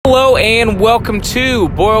and welcome to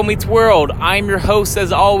Boyle Meets World. I'm your host,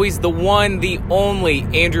 as always, the one, the only,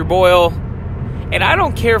 Andrew Boyle. And I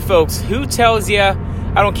don't care, folks, who tells you.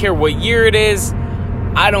 I don't care what year it is.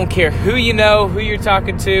 I don't care who you know, who you're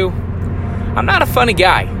talking to. I'm not a funny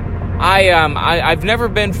guy. I've never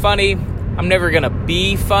been funny. I'm never going to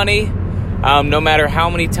be funny. No matter how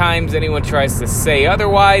many times anyone tries to say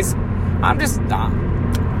otherwise. I'm just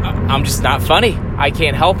not funny. I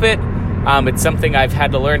can't help it. It's something I've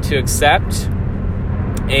had to learn to accept.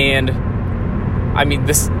 And I mean,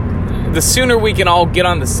 the sooner we can all get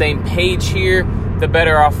on the same page here, the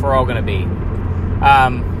better off we're all going to be.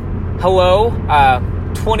 Hello,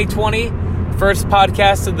 2020, first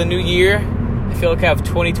podcast of the new year. I feel like I have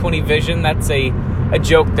 2020 vision. That's a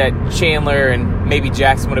joke that Chandler and maybe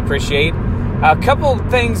Jackson would appreciate. A couple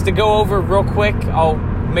things to go over real quick. I'll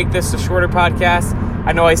make this a shorter podcast.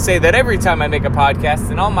 I know I say that every time I make a podcast,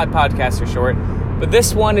 and all my podcasts are short, but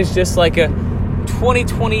this one is just like a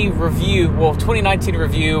 2020 review, 2019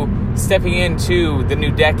 review, stepping into the new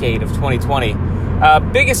decade of 2020.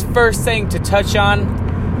 Biggest first thing to touch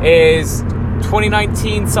on is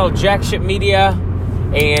 2019 saw Jack Ship Media,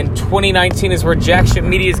 and 2019 is where Jack Ship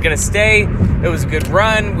Media is going to stay. It was a good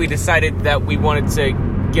run. We decided that we wanted to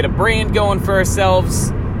get a brand going for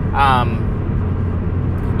ourselves,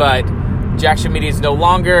 but Jack Ship Media is no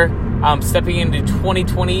longer stepping into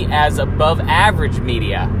 2020 as above average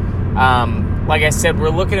media. Like I said, we're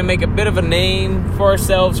looking to make a bit of a name for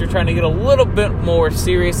ourselves. We're trying to get a little bit more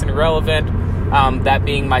serious and relevant. That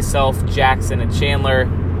being myself, Jackson, and Chandler.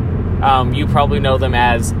 You probably know them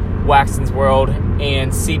as Waxon's World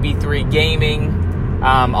and CB3 Gaming.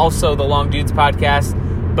 Also the Long Dudes podcast.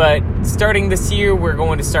 But starting this year, we're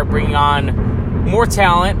going to start bringing on more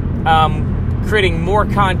talent. Creating more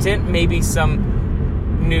content, maybe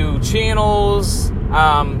some new channels,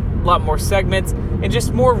 a lot more segments, and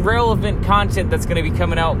just more relevant content that's going to be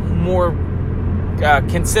coming out more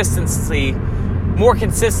consistently,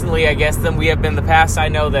 I guess, than we have been in the past. I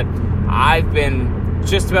know that I've been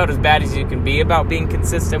just about as bad as you can be about being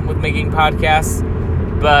consistent with making podcasts,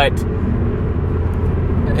 but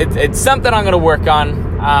it's something I'm going to work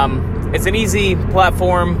on. It's an easy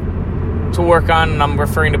platform to work on, and I'm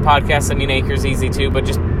referring to podcasts. I mean, Anchor's easy too, but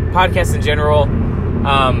just podcasts in general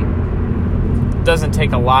doesn't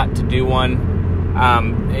take a lot to do one.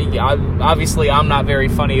 Obviously, I'm not very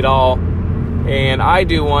funny at all, and I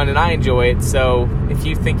do one, and I enjoy it. So if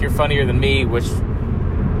you think you're funnier than me, which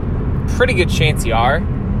pretty good chance you are,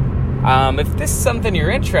 if this is something you're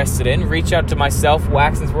interested in, reach out to myself,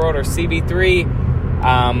 Waxon's World, or CB3,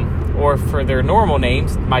 or for their normal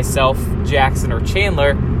names, myself, Jackson, or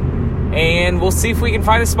Chandler. And we'll see if we can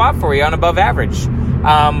find a spot for you on above average.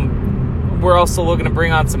 We're also looking to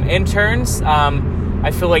bring on some interns.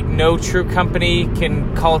 I feel like no true company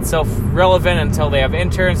can call itself relevant until they have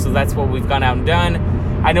interns, so that's what we've gone out and done.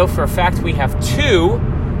 I know for a fact we have 2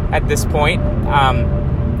 at this point.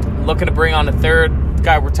 Looking to bring on a third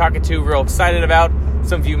guy we're talking to, real excited about.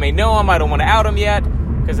 Some of you may know him. I don't want to out him yet,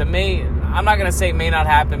 because I'm not going to say it may not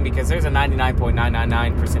happen, because there's a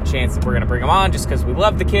 99.999% chance that we're going to bring him on just because we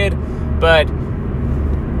love the kid. But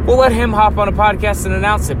we'll let him hop on a podcast and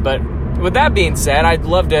announce it. But with that being said, I'd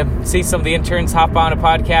love to see some of the interns hop on a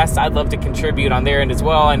podcast. I'd love to contribute on their end as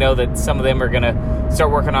well. I know that some of them are going to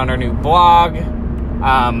start working on our new blog.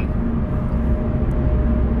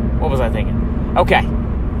 What was I thinking? Okay,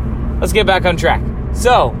 let's get back on track.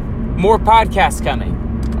 So, more podcasts coming.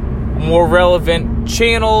 More relevant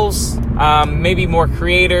channels, maybe more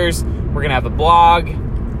creators. We're going to have a blog.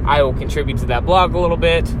 I will contribute to that blog a little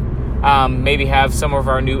bit. Maybe have some of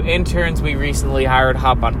our new interns we recently hired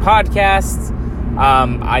hop on podcasts.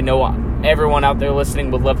 I know everyone out there listening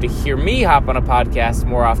would love to hear me hop on a podcast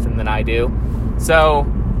more often than I do. So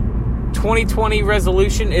 2020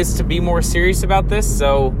 resolution is to be more serious about this.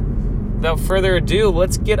 So without further ado,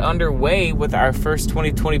 let's get underway with our first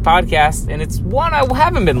 2020 podcast. And it's one I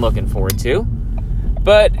haven't been looking forward to,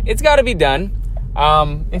 but it's got to be done.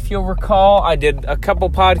 If you'll recall, I did a couple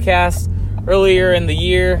podcasts earlier in the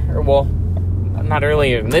year, not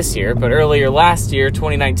earlier in this year, but earlier last year,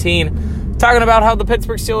 2019, talking about how the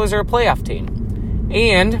Pittsburgh Steelers are a playoff team.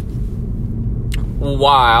 And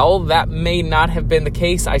while that may not have been the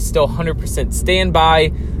case, I still 100% stand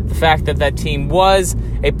by the fact that that team was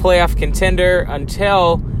a playoff contender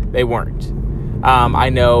until they weren't. I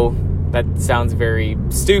know that sounds very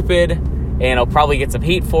stupid, and I'll probably get some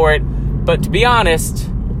heat for it, but to be honest,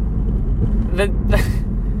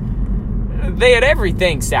 they had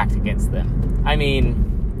everything stacked against them. I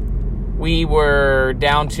mean, we were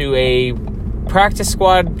down to a practice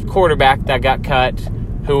squad quarterback that got cut.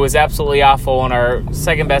 who was absolutely awful, and our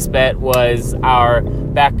second best bet was our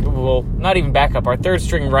our third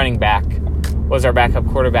string running back was our backup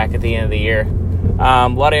quarterback at the end of the year. A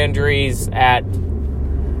lot of injuries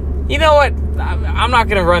you know what? I'm not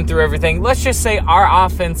going to run through everything. Let's just say our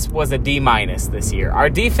offense was a D- this year. Our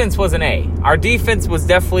defense was an A. Our defense was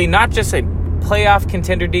definitely not just a playoff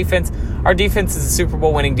contender defense. Our defense is a Super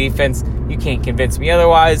Bowl winning defense. You can't convince me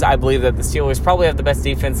otherwise. I believe that the Steelers probably have the best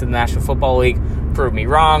defense in the National Football League. Prove me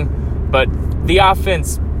wrong. But the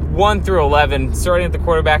offense, 1 through 11, starting at the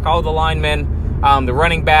quarterback, all the linemen, the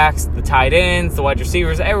running backs, the tight ends, the wide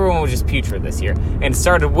receivers, everyone was just putrid this year. And it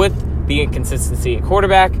started with the inconsistency at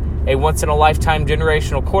quarterback. A once-in-a-lifetime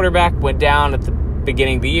generational quarterback went down at the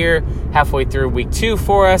beginning of the year, halfway through week 2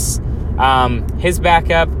 for us. His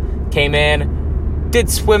backup came in, did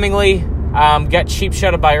swimmingly, got cheap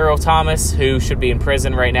shotted by Earl Thomas, who should be in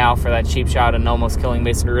prison right now for that cheap shot and almost killing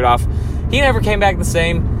Mason Rudolph. He never came back the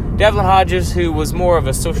same. Devlin Hodges, who was more of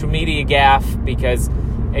a social media gaffe because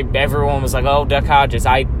everyone was like, oh, Duck Hodges.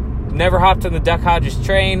 I never hopped on the Duck Hodges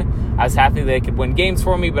train. I was happy they could win games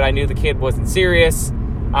for me, but I knew the kid wasn't serious.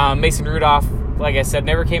 Mason Rudolph, like I said,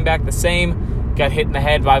 never came back the same. Got hit in the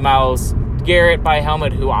head by Myles Garrett by a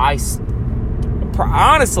helmet, who I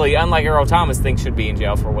honestly, unlike Earl Thomas, think should be in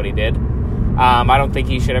jail for what he did. I don't think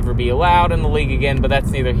he should ever be allowed in the league again, but that's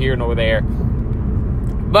neither here nor there.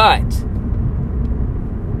 But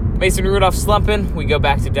Mason Rudolph slumping. We go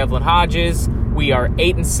back to Devlin Hodges. We are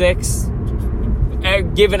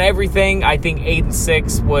 8-6. Given everything, I think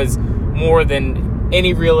 8-6 was more than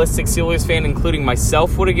any realistic Steelers fan, including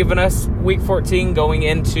myself, would have given us Week 14 going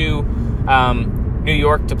into New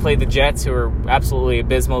York to play the Jets, who are absolutely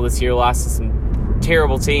abysmal this year, lost to some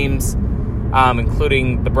terrible teams,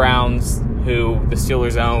 including the Browns, who the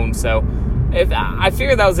Steelers own. So I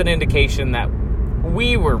figured that was an indication that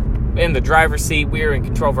we were in the driver's seat. We were in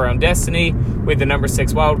control of our own destiny. We had the number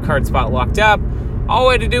 6 wild card spot locked up. All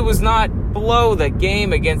we had to do was not blow the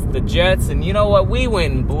game against the Jets. And you know what? We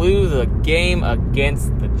went and blew the game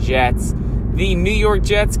against the Jets. The New York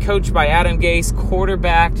Jets, coached by Adam Gase,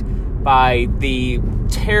 quarterbacked by the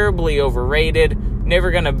terribly overrated,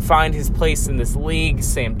 never going to find his place in this league,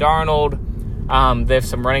 Sam Darnold. They have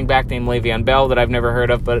some running back named Le'Veon Bell that I've never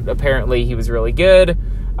heard of, but apparently he was really good.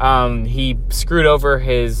 He screwed over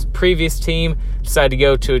his previous team, decided to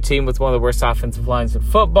go to a team with one of the worst offensive lines in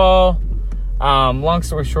football. Long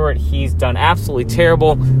story short, he's done absolutely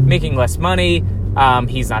terrible, making less money.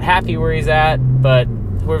 He's not happy where he's at, but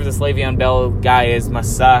whoever this Le'Veon Bell guy is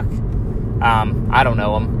must suck. I don't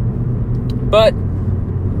know him. But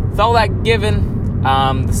with all that given,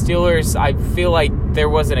 the Steelers, I feel like there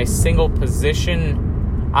wasn't a single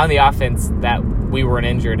position on the offense that we weren't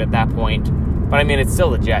injured at that point. But, I mean, it's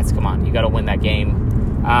still the Jets. Come on, you got to win that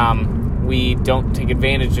game. We don't take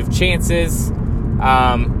advantage of chances.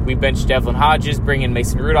 We bench Devlin Hodges, bring in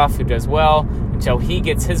Mason Rudolph, who does well, until he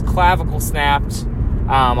gets his clavicle snapped,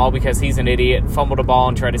 all because he's an idiot, fumbled a ball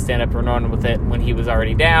and tried to stand up and run with it when he was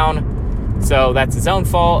already down. So that's his own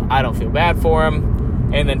fault. I don't feel bad for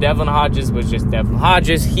him. And then Devlin Hodges was just Devlin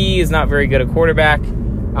Hodges. He is not very good at quarterback.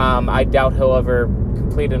 I doubt he'll ever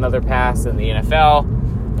complete another pass in the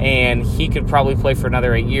NFL. And he could probably play for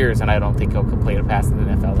another 8 years, and I don't think he'll complete a pass in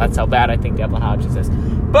the NFL. That's how bad I think Devlin Hodges is.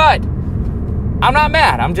 But I'm not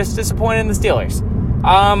mad. I'm just disappointed in the Steelers.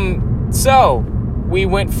 So we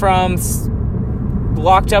went from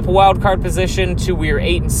locked up a wild card position to we were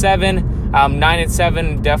 8-7.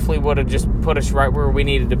 9-7 definitely would have just put us right where we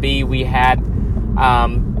needed to be. We had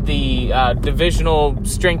the divisional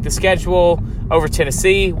strength of schedule over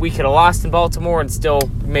Tennessee. We could have lost in Baltimore and still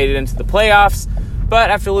made it into the playoffs. But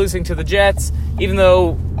after losing to the Jets, even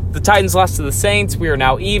though the Titans lost to the Saints, we are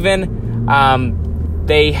now even.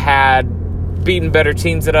 They had beaten better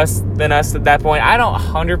teams than us at that point. I don't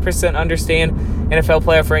 100% understand NFL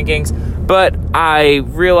playoff rankings, but I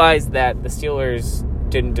realized that the Steelers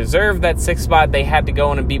didn't deserve that 6th spot. They had to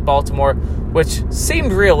go in and beat Baltimore, which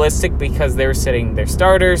seemed realistic because they were sitting their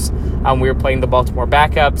starters. We were playing the Baltimore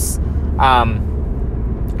backups.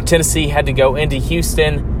 Tennessee had to go into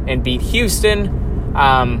Houston and beat Houston.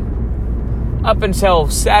 Up until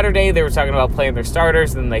Saturday, they were talking about playing their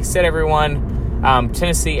starters, and they sit everyone.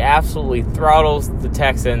 Tennessee absolutely throttles the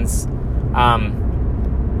Texans.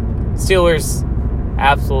 Steelers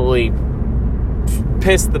absolutely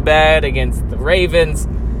pissed the bed against the Ravens.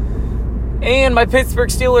 And my Pittsburgh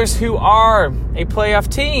Steelers, who are a playoff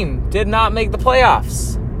team, did not make the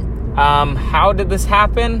playoffs. How did this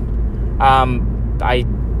happen? I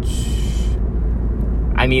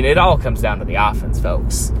mean, it all comes down to the offense,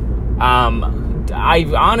 folks. I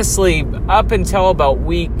honestly, up until about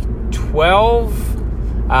week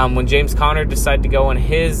 12, when James Conner decided to go on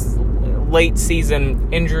his late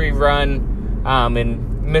season injury run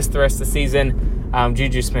and missed the rest of the season.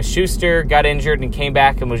 Juju Smith-Schuster got injured and came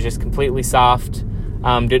back and was just completely soft.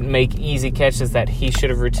 Didn't make easy catches that he should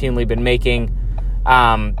have routinely been making.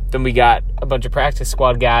 Then we got a bunch of practice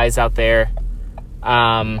squad guys out there.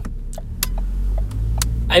 Am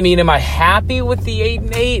I happy with the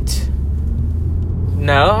 8-8?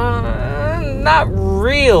 No, not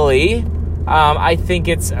really. I think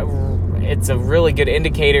it's a really good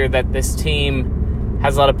indicator that this team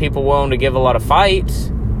has a lot of people willing to give a lot of fight.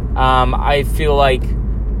 I feel like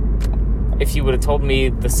if you would have told me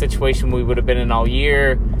the situation we would have been in all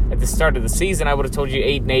year at the start of the season, I would have told you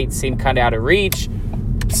 8-8 seemed kind of out of reach.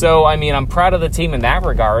 So, I'm proud of the team in that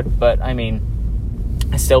regard, but,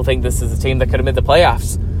 I still think this is a team that could have made the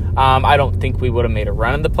playoffs. I don't think we would have made a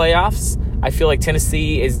run in the playoffs. I feel like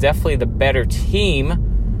Tennessee is definitely the better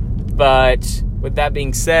team, but with that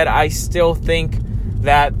being said, I still think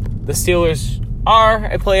that the Steelers are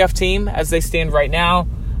a playoff team as they stand right now.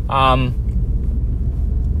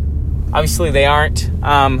 Obviously, they aren't.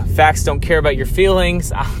 Facts don't care about your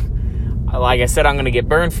feelings. Like I said, I'm going to get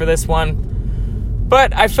burned for this one.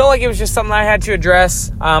 But I feel like it was just something I had to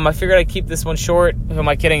address. I figured I'd keep this one short. Who am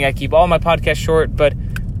I kidding? I keep all my podcasts short, but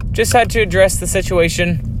just had to address the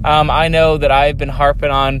situation. I know that I've been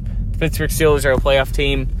harping on the Pittsburgh Steelers are a playoff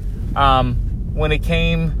team. When it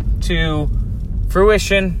came to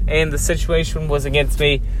fruition and the situation was against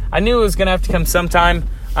me, I knew it was going to have to come sometime.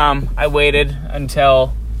 I waited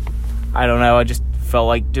until, I don't know, I just felt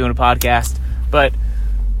like doing a podcast. But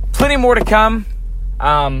plenty more to come.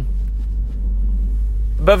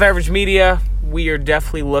 Above Average Media, we are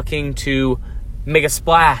definitely looking to make a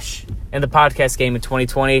splash in the podcast game in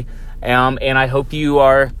 2020. And I hope you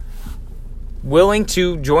are willing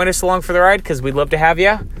to join us along for the ride because we'd love to have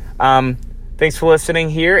you. Thanks for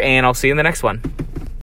listening here, and I'll see you in the next one.